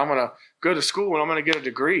teenager. I'm going to go to school and I'm going to get a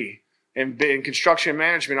degree in construction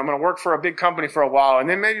management. I'm going to work for a big company for a while. And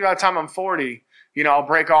then maybe by the time I'm 40, I'll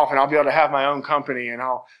break off and I'll be able to have my own company and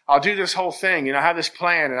I'll do this whole thing. I have this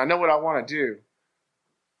plan and I know what I want to do.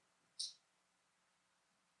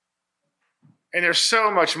 And there's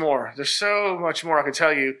so much more. There's so much more I could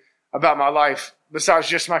tell you about my life besides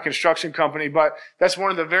just my construction company. But that's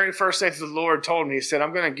one of the very first things the Lord told me. He said,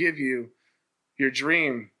 I'm going to give you your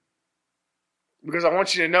dream because I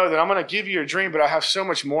want you to know that I'm going to give you your dream, but I have so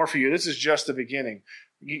much more for you. This is just the beginning.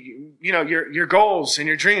 Your goals and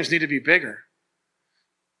your dreams need to be bigger.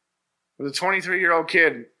 With a 23-year-old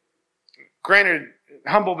kid, granted,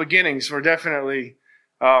 humble beginnings were definitely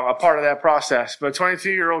a part of that process, but a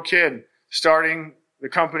 23-year-old kid starting the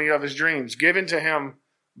company of his dreams, given to him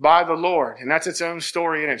by the Lord, and that's its own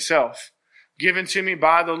story in itself, given to me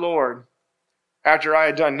by the Lord after I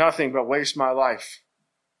had done nothing but waste my life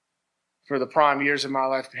for the prime years of my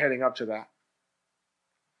life heading up to that.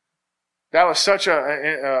 That was such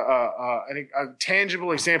a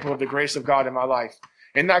tangible example of the grace of God in my life.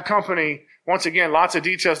 And that company, once again, lots of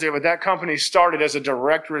details there, but that company started as a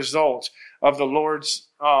direct result of the Lord's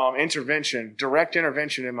direct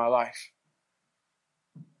intervention in my life.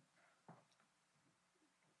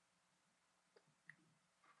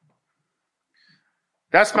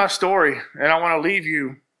 That's my story, and I want to leave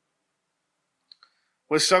you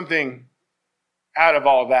with something out of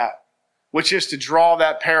all that, which is to draw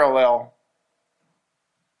that parallel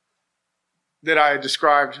that I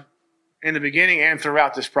described in the beginning and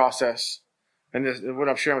throughout this process, and what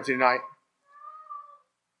I'm sharing with you tonight.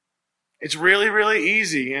 It's really, really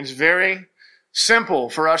easy, and it's very simple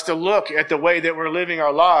for us to look at the way that we're living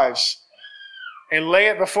our lives and lay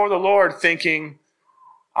it before the Lord thinking,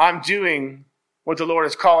 I'm doing what the Lord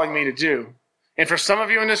is calling me to do. And for some of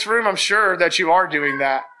you in this room, I'm sure that you are doing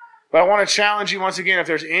that. But I want to challenge you once again, if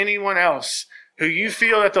there's anyone else who you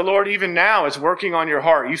feel that the Lord even now is working on your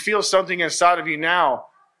heart, you feel something inside of you now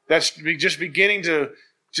that's just beginning to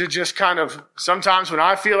just kind of, sometimes when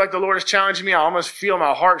I feel like the Lord is challenging me, I almost feel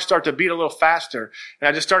my heart start to beat a little faster. And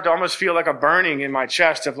I just start to almost feel like a burning in my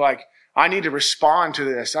chest of like, I need to respond to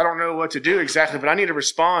this. I don't know what to do exactly, but I need to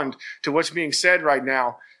respond to what's being said right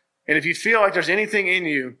now. And if you feel like there's anything in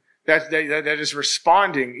you that is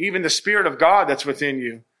responding, even the Spirit of God that's within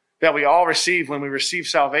you, that we all receive when we receive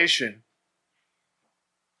salvation,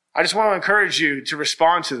 I just want to encourage you to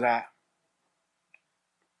respond to that.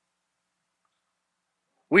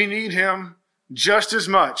 We need him just as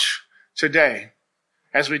much today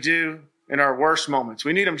as we do in our worst moments.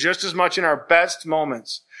 We need him just as much in our best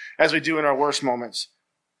moments as we do in our worst moments.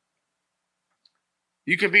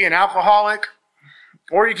 You can be an alcoholic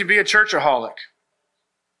or you can be a churchaholic.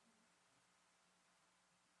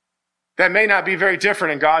 That may not be very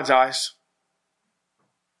different in God's eyes,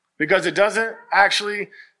 because it doesn't actually,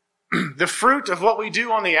 the fruit of what we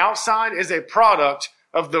do on the outside is a product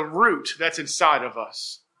of the root that's inside of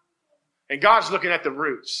us. And God's looking at the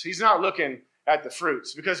roots. He's not looking at the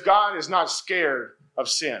fruits, because God is not scared of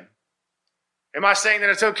sin. Am I saying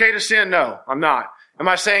that it's okay to sin? No, I'm not. Am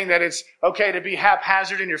I saying that it's okay to be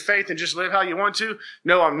haphazard in your faith and just live how you want to?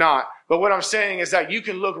 No, I'm not. But what I'm saying is that you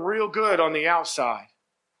can look real good on the outside,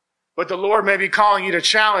 but the Lord may be calling you to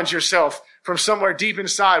challenge yourself from somewhere deep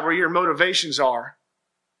inside where your motivations are.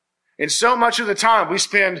 And so much of the time, we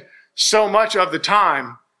spend so much of the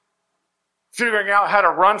time figuring out how to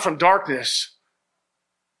run from darkness.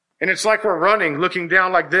 And it's like we're running, looking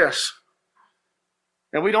down like this.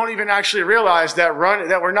 And we don't even actually realize that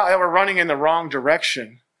we're running in the wrong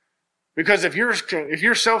direction. Because if you're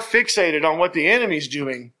so fixated on what the enemy's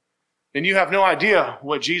doing, then you have no idea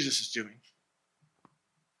what Jesus is doing.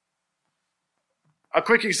 A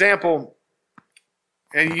quick example,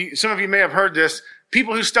 and some of you may have heard this,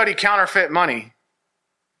 people who study counterfeit money,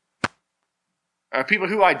 people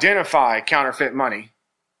who identify counterfeit money,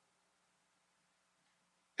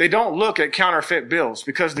 they don't look at counterfeit bills,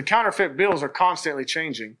 because the counterfeit bills are constantly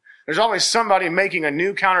changing. There's always somebody making a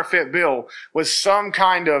new counterfeit bill with some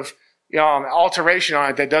kind of alteration on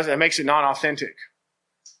it that makes it non-authentic.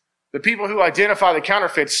 The people who identify the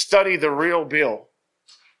counterfeit study the real bill.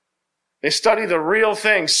 They study the real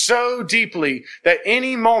thing so deeply that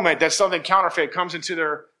any moment that something counterfeit comes into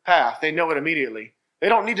their path, they know it immediately. They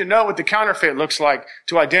don't need to know what the counterfeit looks like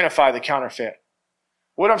to identify the counterfeit.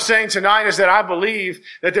 What I'm saying tonight is that I believe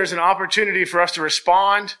that there's an opportunity for us to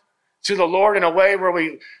respond to the Lord in a way where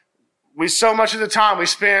we so much of the time we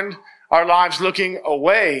spend our lives looking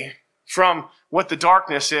away from what the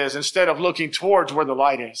darkness is instead of looking towards where the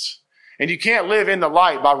light is. And you can't live in the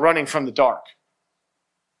light by running from the dark.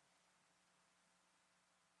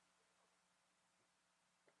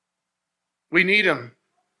 We need him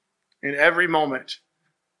in every moment.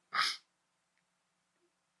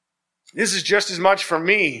 This is just as much for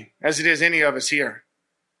me as it is any of us here.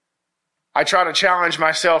 I try to challenge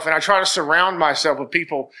myself, and I try to surround myself with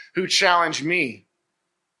people who challenge me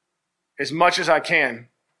as much as I can,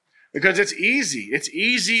 because it's easy. It's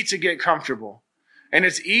easy to get comfortable, and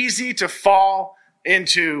it's easy to fall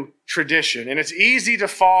into tradition, and it's easy to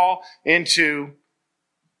fall into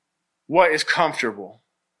what is comfortable.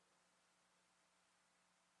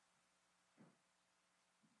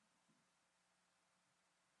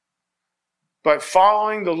 But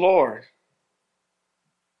following the Lord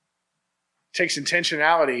takes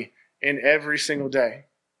intentionality in every single day.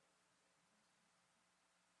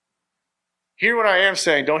 Hear what I am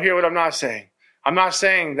saying. Don't hear what I'm not saying. I'm not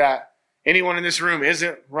saying that anyone in this room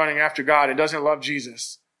isn't running after God and doesn't love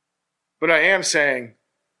Jesus. But I am saying,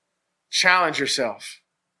 challenge yourself.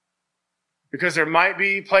 Because there might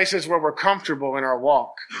be places where we're comfortable in our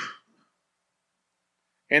walk.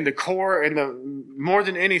 And the core, and more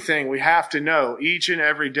than anything, we have to know each and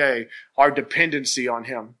every day our dependency on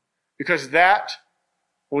him. Because that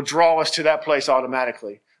will draw us to that place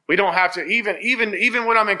automatically. We don't have to, even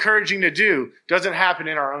what I'm encouraging to do doesn't happen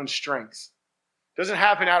in our own strength. Doesn't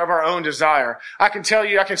happen out of our own desire. I can tell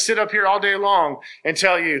you, I can sit up here all day long and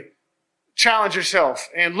tell you, challenge yourself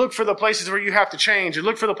and look for the places where you have to change and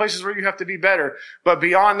look for the places where you have to be better. But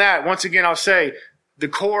beyond that, once again, I'll say, the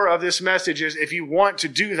core of this message is, if you want to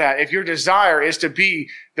do that, if your desire is to be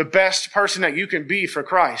the best person that you can be for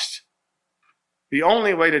Christ, the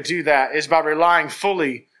only way to do that is by relying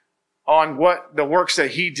fully on what the works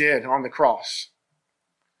that he did on the cross.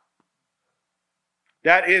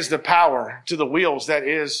 That is the power to the wheels. That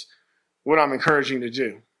is what I'm encouraging to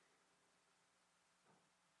do.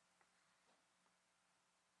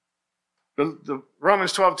 The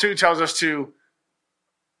Romans 12:2 tells us to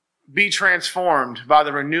be transformed by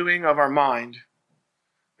the renewing of our mind,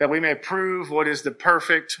 that we may prove what is the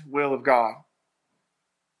perfect will of God.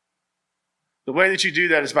 The way that you do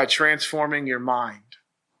that is by transforming your mind.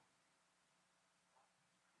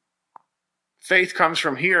 Faith comes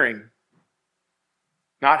from hearing,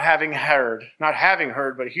 not having heard,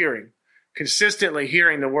 but hearing. Consistently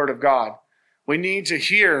hearing the word of God. We need to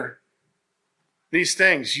hear these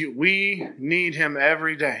things. We need him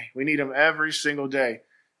every day. We need him every single day.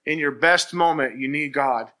 In your best moment, you need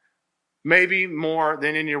God. Maybe more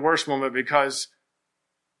than in your worst moment, because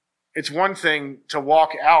it's one thing to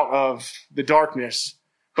walk out of the darkness,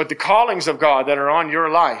 but the callings of God that are on your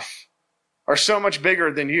life are so much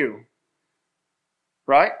bigger than you,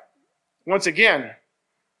 right? Once again,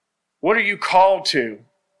 what are you called to?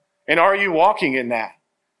 And are you walking in that?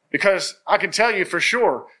 Because I can tell you for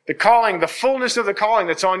sure, the calling, the fullness of the calling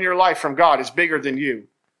that's on your life from God is bigger than you.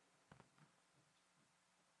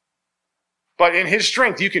 But in His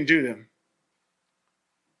strength, you can do them.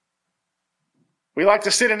 We like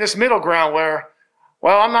to sit in this middle ground where,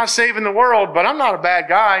 well, I'm not saving the world, but I'm not a bad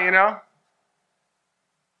guy, you know.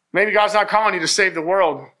 Maybe God's not calling you to save the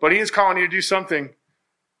world, but He is calling you to do something.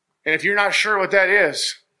 And if you're not sure what that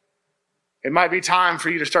is, it might be time for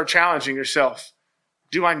you to start challenging yourself.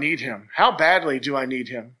 Do I need Him? How badly do I need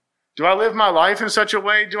Him? Do I live my life in such a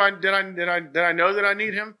way? Did I know that I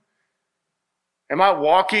need Him? Am I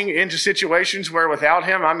walking into situations where without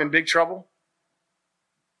Him I'm in big trouble?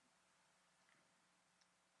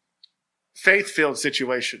 Faith-filled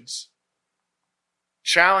situations.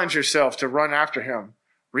 Challenge yourself to run after Him.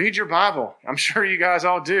 Read your Bible. I'm sure you guys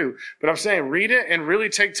all do. But I'm saying read it and really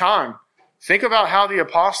take time. Think about how the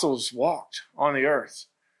apostles walked on the earth.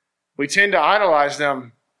 We tend to idolize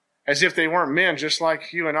them as if they weren't men just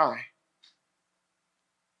like you and I.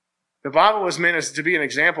 The Bible was meant to be an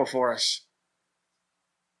example for us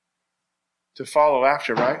to follow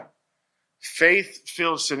after, right?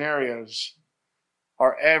 Faith-filled scenarios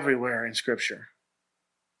are everywhere in Scripture.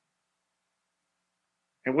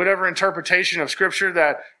 And whatever interpretation of Scripture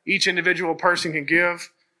that each individual person can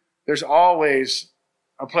give, there's always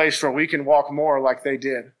a place where we can walk more like they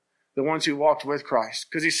did, the ones who walked with Christ.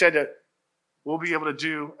 Because He said that we'll be able to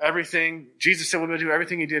do everything. Jesus said we'll be able to do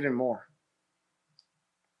everything He did and more.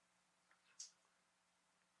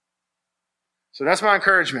 So that's my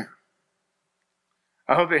encouragement.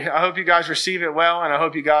 I hope you guys receive it well, and I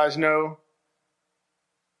hope you guys know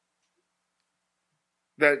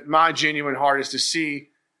that my genuine heart is to see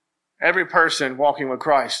every person walking with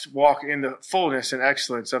Christ walk in the fullness and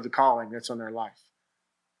excellence of the calling that's on their life.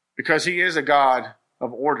 Because He is a God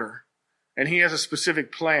of order, and He has a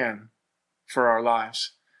specific plan for our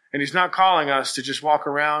lives. And He's not calling us to just walk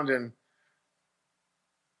around and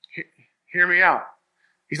hear me out.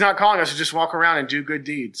 He's not calling us to just walk around and do good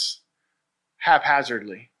deeds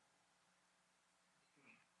haphazardly.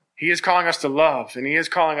 He is calling us to love, and He is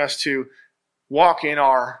calling us to walk in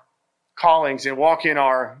our callings and walk in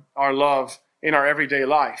our love in our everyday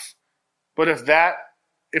life. But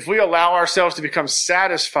if we allow ourselves to become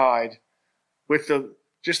satisfied with the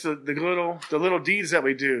little deeds that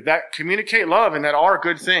we do that communicate love and that are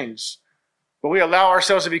good things, but we allow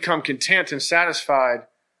ourselves to become content and satisfied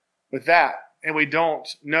with that, and we don't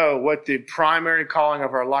know what the primary calling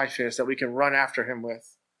of our life is that we can run after Him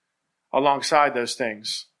with alongside those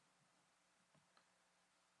things,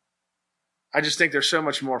 I just think there's so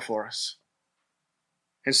much more for us.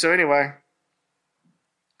 And so anyway,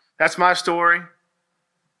 that's my story.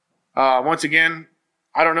 Once again,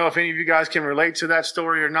 I don't know if any of you guys can relate to that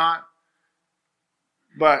story or not,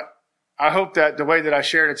 but I hope that the way that I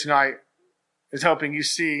shared it tonight is helping you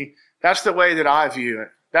see that's the way that I view it.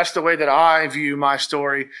 That's the way that I view my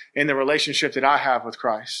story in the relationship that I have with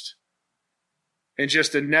Christ. And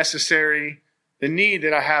just the need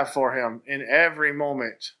that I have for Him in every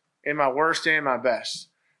moment, in my worst and my best,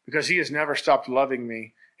 because He has never stopped loving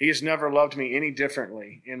me. He has never loved me any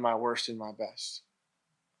differently in my worst and my best.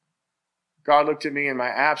 God looked at me in my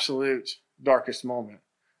absolute darkest moment,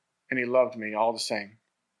 and He loved me all the same.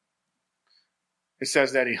 It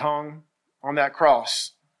says that He hung on that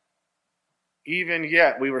cross. Even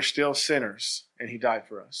yet we were still sinners, and He died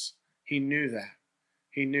for us. He knew that.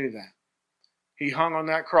 He knew that. He hung on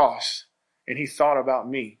that cross, and He thought about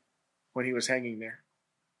me when He was hanging there.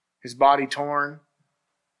 His body torn,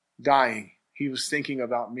 dying. He was thinking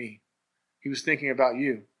about me. He was thinking about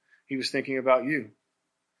you. He was thinking about you.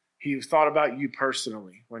 He thought about you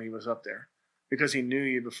personally when He was up there because He knew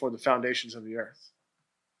you before the foundations of the earth.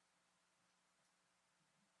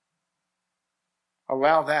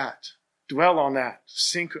 Allow that. Dwell on that.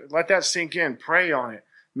 Let that sink in. Pray on it.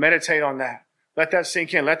 Meditate on that. Let that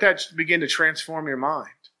sink in. Let that begin to transform your mind.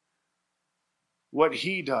 What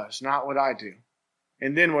He does, not what I do.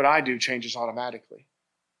 And then what I do changes automatically.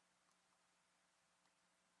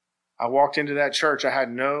 I walked into that church. I had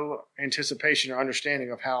no anticipation or understanding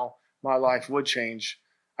of how my life would change.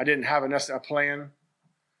 I didn't have a plan.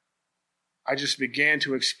 I just began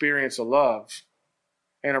to experience a love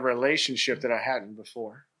and a relationship that I hadn't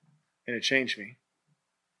before. And it changed me.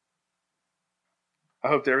 I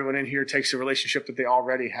hope that everyone in here takes a relationship that they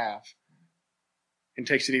already have and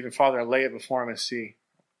takes it even farther and lay it before Him and see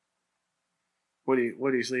what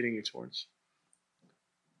He's leading you towards.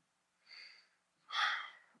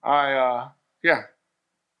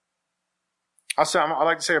 I'd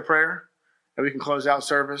like to say a prayer that we can close out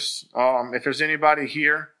service. If there's anybody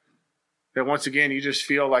here that once again you just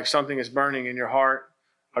feel like something is burning in your heart,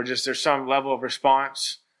 or just there's some level of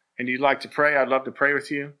response, and you'd like to pray, I'd love to pray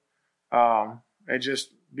with you, and just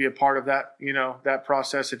be a part of that, that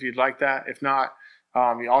process if you'd like that. If not,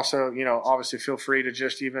 you also, obviously feel free to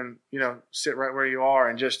just even, sit right where you are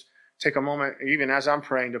and just take a moment, even as I'm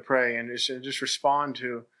praying, to pray and just respond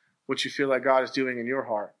to what you feel like God is doing in your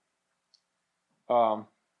heart. I'm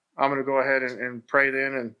going to go ahead and pray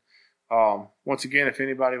then. And once again, if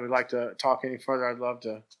anybody would like to talk any further, I'd love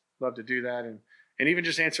to do that. And even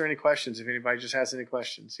just answer any questions if anybody just has any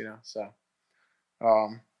questions, So,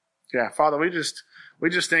 yeah, Father, we just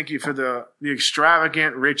thank you for the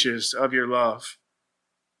extravagant riches of your love.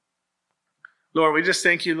 Lord, we just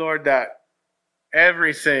thank you, Lord, that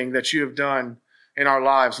everything that you have done in our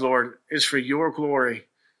lives, Lord, is for your glory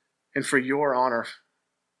and for your honor.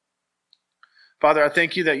 Father, I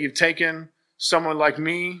thank you that you've taken someone like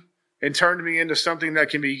me and turned me into something that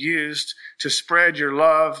can be used to spread your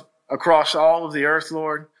love across all of the earth,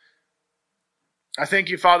 Lord. I thank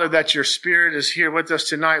you, Father, that your Spirit is here with us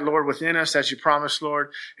tonight, Lord, within us, as you promised,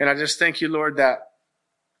 Lord. And I just thank you, Lord, that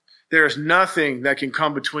there is nothing that can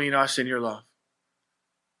come between us and your love.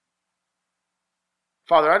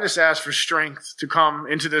 Father, I just ask for strength to come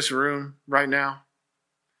into this room right now.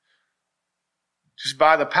 Just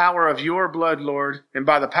by the power of your blood, Lord, and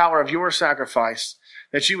by the power of your sacrifice,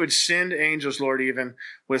 that you would send angels, Lord, even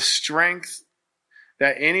with strength,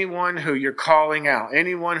 that anyone who you're calling out,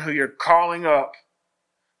 anyone who you're calling up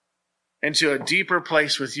into a deeper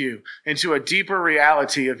place with you, into a deeper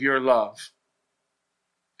reality of your love,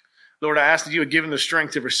 Lord, I ask that you would give them the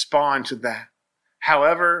strength to respond to that,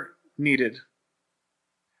 however needed.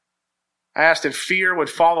 I ask that fear would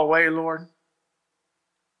fall away, Lord.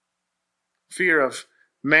 Fear of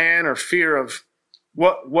man or fear of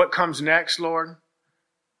what comes next, Lord.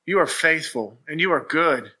 You are faithful and you are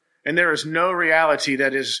good. And there is no reality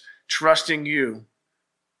that is trusting you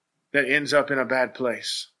that ends up in a bad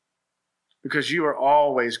place. Because you are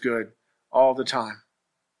always good all the time.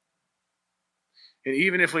 And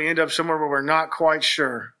even if we end up somewhere where we're not quite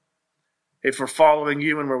sure, if we're following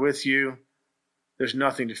you and we're with you, there's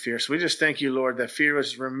nothing to fear. So we just thank you, Lord, that fear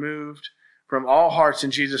was removed from all hearts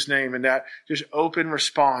in Jesus' name, and that just open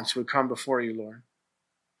response would come before you, Lord.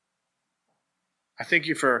 I thank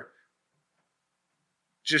you for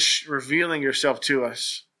just revealing yourself to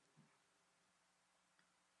us.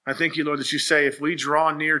 I thank you, Lord, that you say if we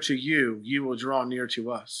draw near to you, you will draw near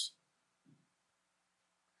to us.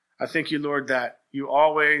 I thank you, Lord, that you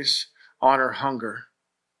always honor hunger.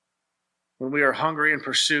 When we are hungry and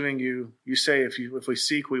pursuing you, you say if we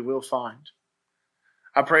seek, we will find.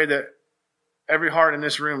 I pray that every heart in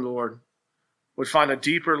this room, Lord, would find a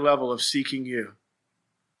deeper level of seeking you.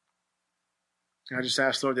 And I just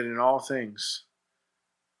ask, Lord, that in all things,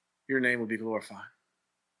 your name will be glorified.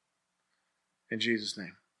 In Jesus'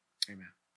 name, amen.